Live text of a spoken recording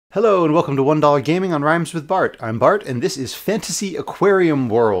Hello and welcome to $1 Gaming on Rhymes with Bart. I'm Bart and this is Fantasy Aquarium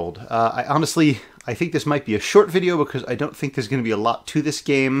World. I think this might be a short video because I don't think there's going to be a lot to this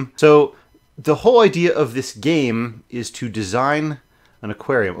game. So the whole idea of this game is to design an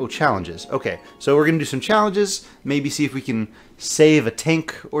aquarium. Oh, challenges. Okay, so we're going to do some challenges, maybe see if we can save a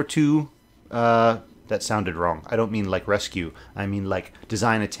tank or two. That sounded wrong. I don't mean like rescue. I mean like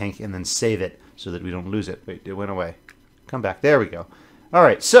design a tank and then save it so that we don't lose it. Wait, it went away. Come back. There we go. All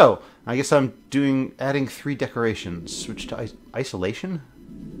right, so I guess I'm adding 3 decorations. Switch to isolation.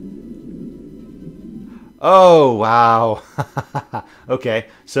 Oh, wow. Okay,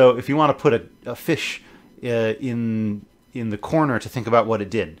 so if you want to put a fish in the corner to think about what it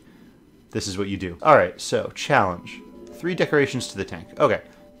did, this is what you do. All right, so challenge. 3 decorations to the tank. Okay,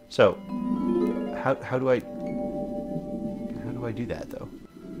 so how do I do that though?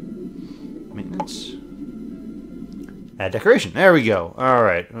 Maintenance. Add decoration. There we go. All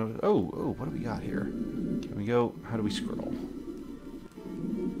right. Oh, what do we got here? Can we go? How do we scroll?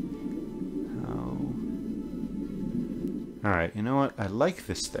 Oh. All right. You know what? I like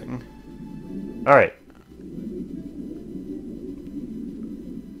this thing. All right.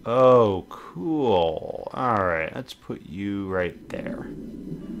 Oh, cool. All right. Let's put you right there.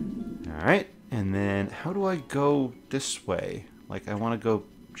 All right. And then how do I go this way? Like I want to go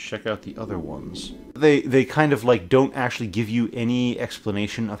check out the other ones. They kind of like don't actually give you any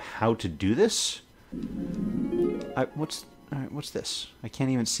explanation of how to do this. What's this? I can't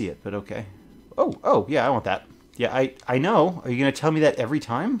even see it, but okay. Oh, yeah, I want that. Yeah, I know. Are you gonna tell me that every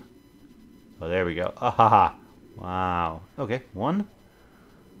time? Oh, there we go. Ah ha ha. Wow. Okay, 1,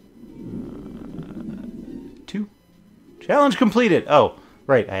 2. Challenge completed. Oh,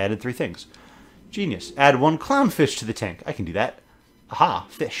 right. I added 3 things. Genius. Add 1 clownfish to the tank. I can do that. Aha,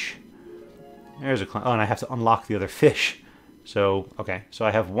 fish. There's a clown. Oh, and I have to unlock the other fish. So, okay. So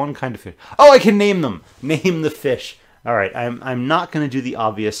I have 1 kind of fish. Oh, I can name them. Name the fish. All right. I'm not going to do the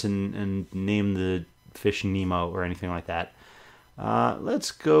obvious and name the fish Nemo or anything like that.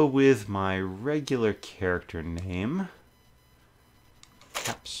 Let's go with my regular character name.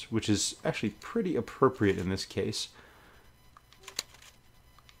 Caps, which is actually pretty appropriate in this case.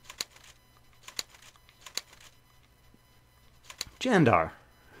 Jandar.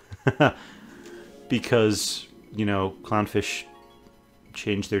 Because, you know, clownfish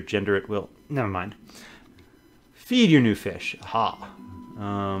change their gender at will. Never mind. Feed your new fish. Aha.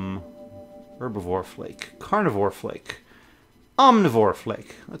 Herbivore flake. Carnivore flake. Omnivore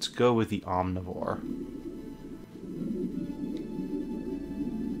flake. Let's go with the omnivore.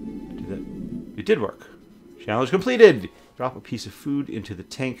 Did that? It did work. Challenge completed. Drop a piece of food into the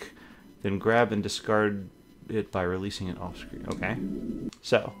tank, then grab and discard it by releasing it off screen. Okay.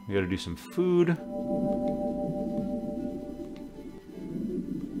 So, we gotta do some food.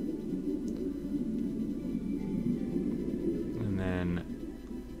 And then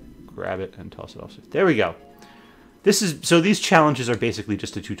grab it and toss it off. There we go. So these challenges are basically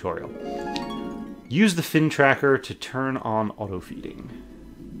just a tutorial. Use the fin tracker to turn on auto-feeding.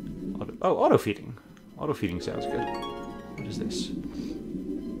 Auto-feeding. Auto-feeding sounds good. What is this?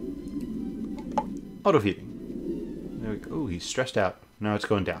 Auto-feeding. There we go. Oh, he's stressed out. No, it's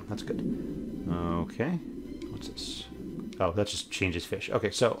going down. That's good. Okay. What's this? Oh, that just changes fish.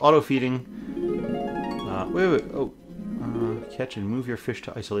 Okay, so auto-feeding. Wait. Oh. Catch and move your fish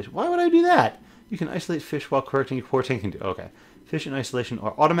to isolation. Why would I do that? You can isolate fish while correcting your poor tank. Okay. Fish in isolation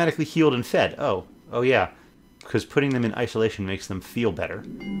are automatically healed and fed. Oh, yeah. Because putting them in isolation makes them feel better.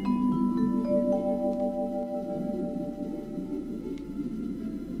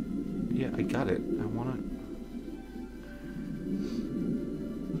 Yeah, I got it. I want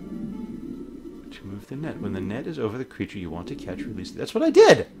to move the net. When the net is over the creature you want to catch, release it. That's what I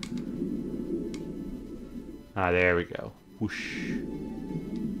did! Ah, there we go. Whoosh.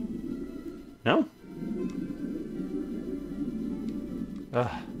 No?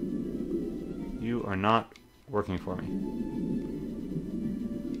 Ugh. You are not working for me.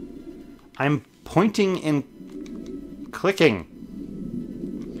 I'm pointing and clicking.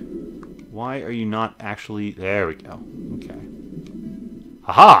 Why are you not actually... There we go. Okay.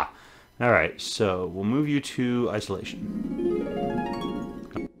 Aha! Alright, so we'll move you to isolation.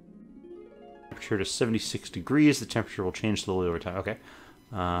 Temperature to 76 degrees. The temperature will change slowly over time. Okay.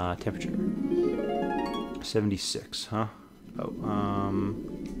 Temperature. 76, huh? Oh,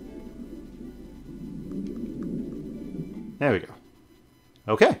 there we go.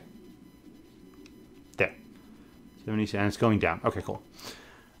 Okay. There. 70, and it's going down. Okay, cool.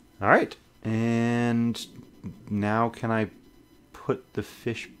 All right, and now can I put the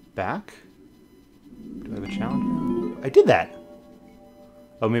fish back? Do I have a challenge? I did that.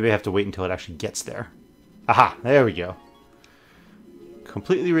 Oh, maybe I have to wait until it actually gets there. Aha, there we go.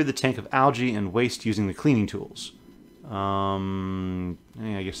 Completely rid the tank of algae and waste using the cleaning tools. Yeah,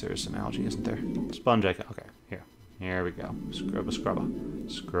 I guess there is some algae, isn't there? Sponge icon. Okay, here. Here we go. Scrubba, scrubba.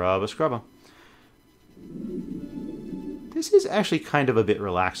 Scrubba, scrubba. This is actually kind of a bit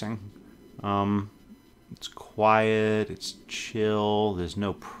relaxing. It's quiet, it's chill, there's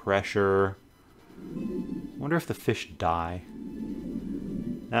no pressure. Wonder if the fish die.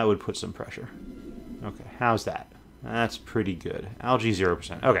 That would put some pressure. Okay, how's that? That's pretty good. Algae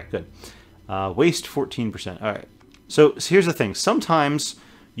 0%. Okay, good. Waste 14%. All right. So here's the thing. Sometimes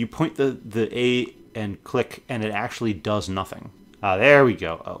you point the A and click, and it actually does nothing. There we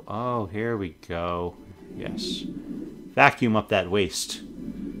go. Oh, here we go. Yes. Vacuum up that waste.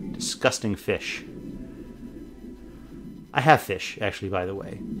 Disgusting fish. I have fish, actually, by the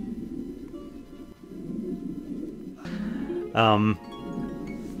way.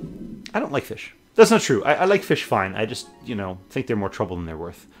 I don't like fish. That's not true. I like fish fine. I just, you know, think they're more trouble than they're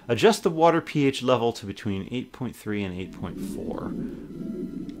worth. Adjust the water pH level to between 8.3 and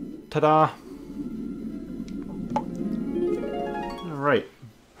 8.4. Ta-da! Alright.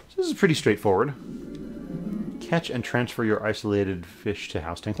 So this is pretty straightforward. Catch and transfer your isolated fish to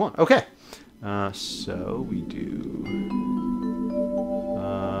house tank 1. Okay. So we do...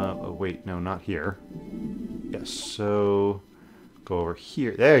 oh, wait. No, not here. Yes, so... Go over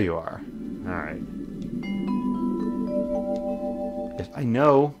here. There you are. Alright. Yes, I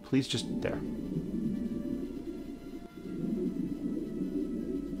know. Please just... There.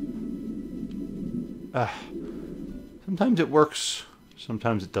 Sometimes it works.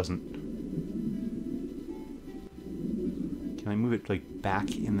 Sometimes it doesn't. Can I move it, like,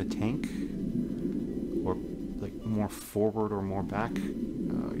 back in the tank? Or, like, more forward or more back?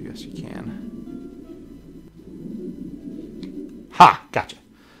 Oh, yes, you can. Ha! Gotcha.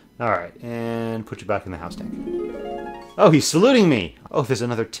 Alright, and put you back in the house tank. Oh, he's saluting me! Oh, there's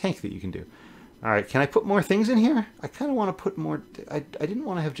another tank that you can do. Alright, can I put more things in here? I kind of want to put more... I didn't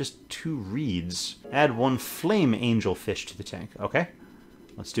want to have just 2 reeds. Add 1 flame angelfish to the tank. Okay,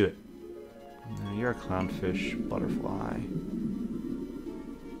 let's do it. You're a clownfish, butterfly.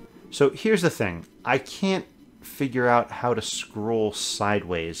 So here's the thing. I can't figure out how to scroll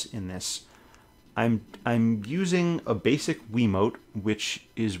sideways in this. I'm using a basic Wiimote, which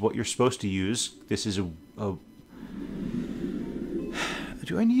is what you're supposed to use. This is a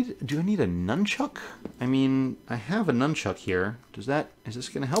do I need a nunchuck? I mean, I have a nunchuck here. Is this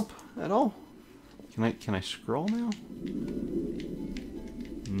gonna help at all? Can I scroll now?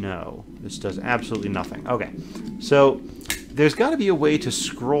 No, this does absolutely nothing. Okay, so there's got to be a way to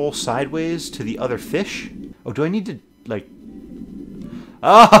scroll sideways to the other fish. Oh, do I need to, like...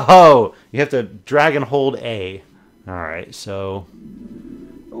 Oh! You have to drag and hold A. Alright, so...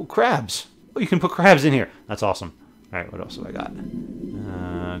 Oh, crabs! Oh, you can put crabs in here. That's awesome. Alright, what else have I got?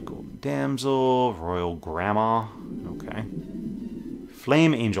 Golden Damsel, Royal Grandma. Okay.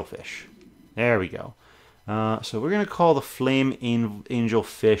 Flame Angelfish. There we go. So we're going to call the Flame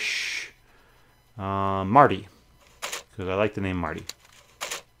Angelfish Marty. Because I like the name Marty.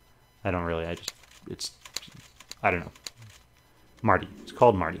 I don't really, I don't know. Marty. It's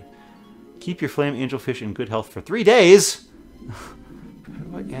called Marty. Keep your flame angelfish in good health for 3 days. How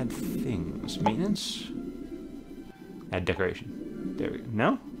do I add things? Maintenance? Add decoration. There we go.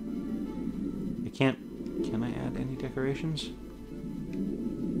 No? I can't... Can I add any decorations?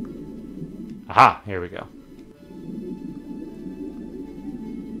 Aha! Here we go.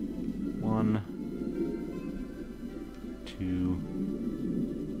 1,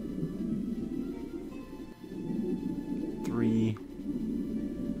 2, 3,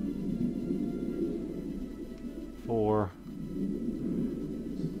 4.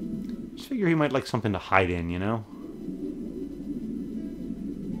 Just figure he might like something to hide in, you know?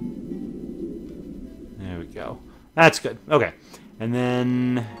 There we go. That's good. Okay. And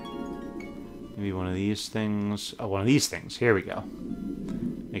then maybe one of these things. Oh, one of these things. Here we go.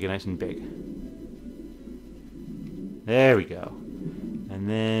 Make it nice and big. There we go. And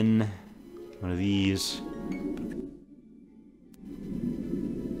then one of these.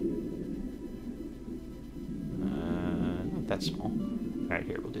 Not that small. Alright,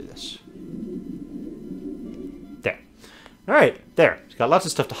 here, we'll do this. There. Alright, there. It's got lots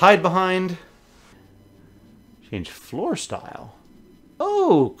of stuff to hide behind. Change floor style.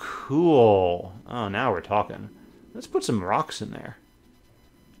 Oh, cool. Oh, now we're talking. Let's put some rocks in there.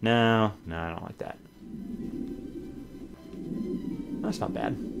 No, I don't like that. That's not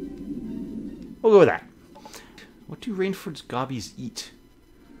bad. We'll go with that. What do Rainford's gobbies eat?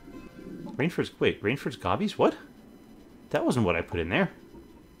 Rainford's gobbies? What? That wasn't what I put in there.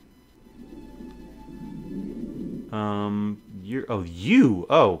 You're... Oh, you!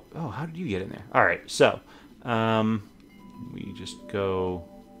 Oh, how did you get in there? Alright, so, we just go...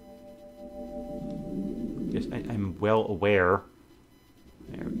 Yes, I'm well aware.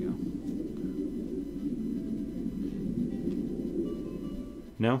 There we go.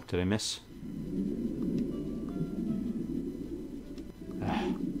 No? Did I miss?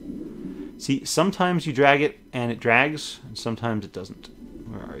 See, sometimes you drag it and it drags, and sometimes it doesn't.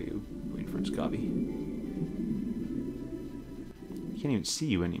 Where are you? Waiting for its Gobby. I can't even see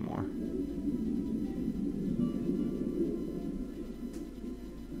you anymore.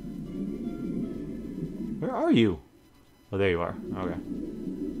 Where are you? Oh, there you are. Okay.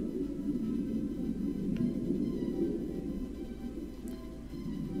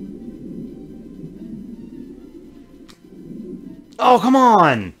 Oh, come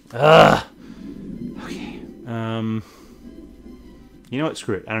on! Ugh! Okay. You know what?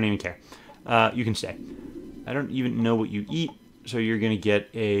 Screw it. I don't even care. You can stay. I don't even know what you eat, so you're gonna get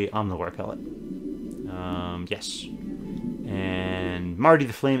a omnivore pellet. Yes. And Marty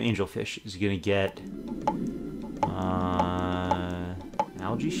the Flame Angelfish is gonna get...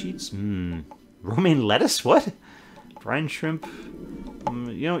 algae sheets? Romaine lettuce? What? Brine shrimp?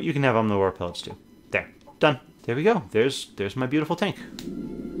 You know what? You can have omnivore pellets too. There. Done. There we go. There's my beautiful tank.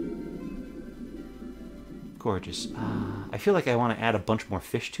 Gorgeous. I feel like I want to add a bunch more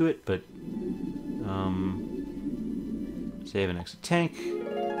fish to it, but save an exit tank.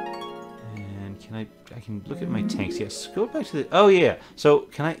 And can I can look at my tanks. Yes. Go back to the... Oh yeah. So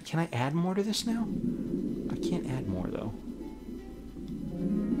can I add more to this now? I can't add more though.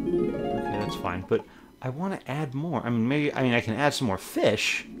 Okay, that's fine. But I want to add more. I mean, I can add some more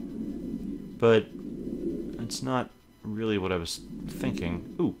fish, but it's not really what I was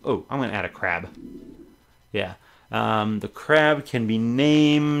thinking. Ooh, oh, I'm going to add a crab. Yeah. The crab can be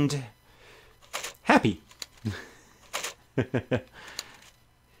named Happy.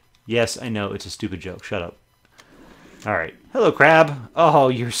 Yes, I know, it's a stupid joke. Shut up. All right. Hello, crab. Oh,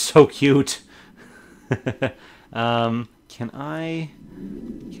 you're so cute. Can I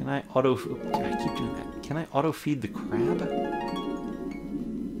auto... I keep doing that. Can I auto feed the crab?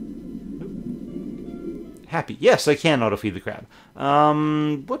 Happy. Yes, I can auto feed the crab.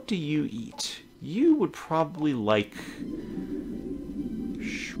 What do you eat? You would probably like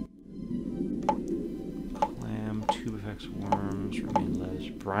clam, tubefax worms, romaine lettuce,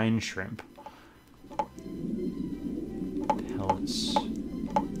 brine shrimp, pellets,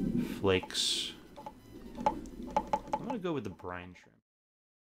 flakes. I'm gonna go with the brine shrimp.